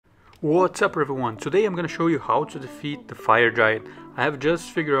What's up everyone, today I'm going to show you how to defeat the fire giant. I have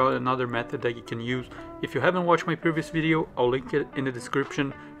just figured out another method that you can use. If you haven't watched my previous video, I'll link it in the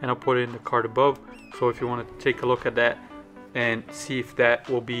description and I'll put it in the card above. So if you want to take a look at that and see if that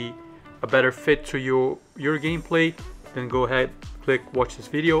will be a better fit to your gameplay, then go ahead, click watch this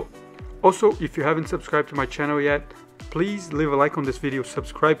video. Also, if you haven't subscribed to my channel yet, please leave a like on this video,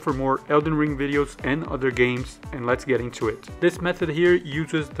 subscribe for more Elden Ring videos and other games, and let's get into it. This method here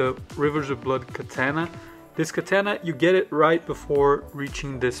uses the Rivers of Blood katana. This katana, you get it right before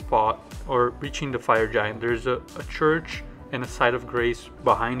reaching this spot or reaching the fire giant. There's a church and a site of grace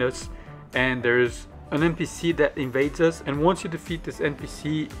behind us, and there's an NPC that invades us, and once you defeat this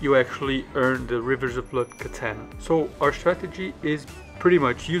NPC, you actually earn the Rivers of Blood katana. So our strategy is pretty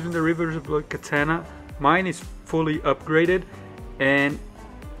much using the Rivers of Blood katana. Mine is fully upgraded, and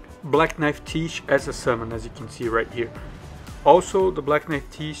Black Knife Tish as a summon, as you can see right here. Also, the Black Knife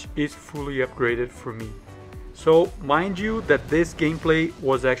Tish is fully upgraded for me. So mind you that this gameplay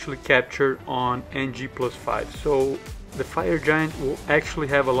was actually captured on NG+5, so the fire giant will actually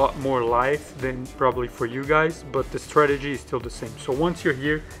have a lot more life than probably for you guys, but the strategy is still the same. So once you're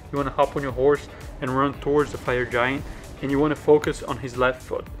here, you want to hop on your horse and run towards the fire giant, and you want to focus on his left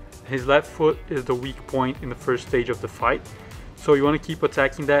foot. His left foot is the weak point in the first stage of the fight, so you want to keep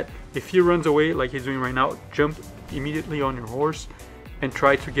attacking that. If he runs away like he's doing right now, jump immediately on your horse and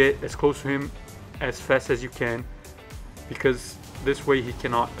try to get as close to him as fast as you can, because this way he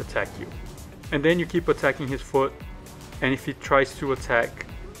cannot attack you. And then you keep attacking his foot, and if he tries to attack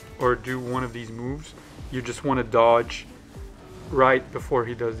or do one of these moves, you just want to dodge right before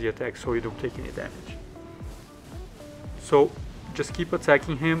he does the attack so you don't take any damage. So just keep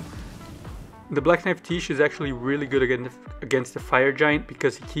attacking him. The Black Knife Tish is actually really good against the fire giant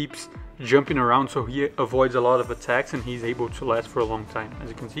because he keeps jumping around, so he avoids a lot of attacks and he's able to last for a long time. As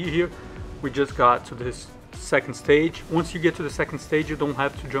you can see here, we just got to this second stage. Once you get to the second stage, you don't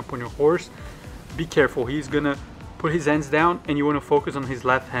have to jump on your horse. Be careful, he's gonna put his hands down and you want to focus on his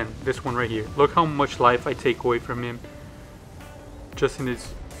left hand, this one right here. Look how much life I take away from him just in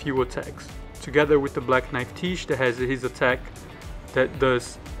his few attacks. Together with the Black Knife Tish that has his attack that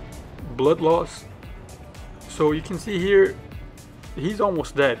does blood loss. So you can see here, he's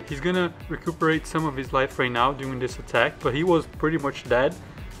almost dead. He's gonna recuperate some of his life right now doing this attack, but he was pretty much dead.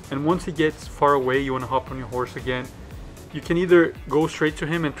 And once he gets far away, you want to hop on your horse again. You can either go straight to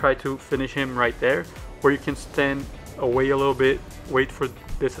him and try to finish him right there, or you can stand away a little bit, wait for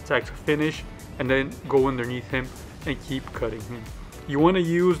this attack to finish, and then go underneath him and keep cutting him. You want to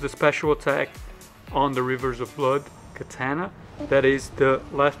use the special attack on the Rivers of Blood katana. That is the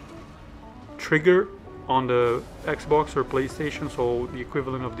left trigger on the Xbox or PlayStation, so the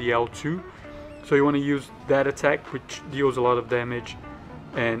equivalent of the L2. So you want to use that attack, which deals a lot of damage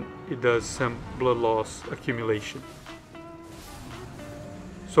and it does some blood loss accumulation.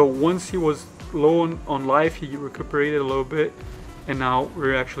 So once he was low on life, he recuperated a little bit, and now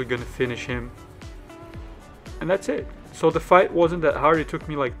we're actually going to finish him. And that's it. So the fight wasn't that hard. It took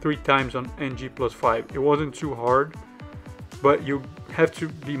me like 3 times on NG+5. It wasn't too hard, but you have to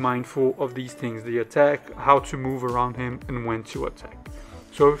be mindful of these things: the attack, how to move around him, and when to attack.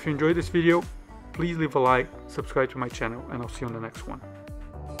 So if you enjoyed this video, please leave a like, subscribe to my channel, and I'll see you on the next one.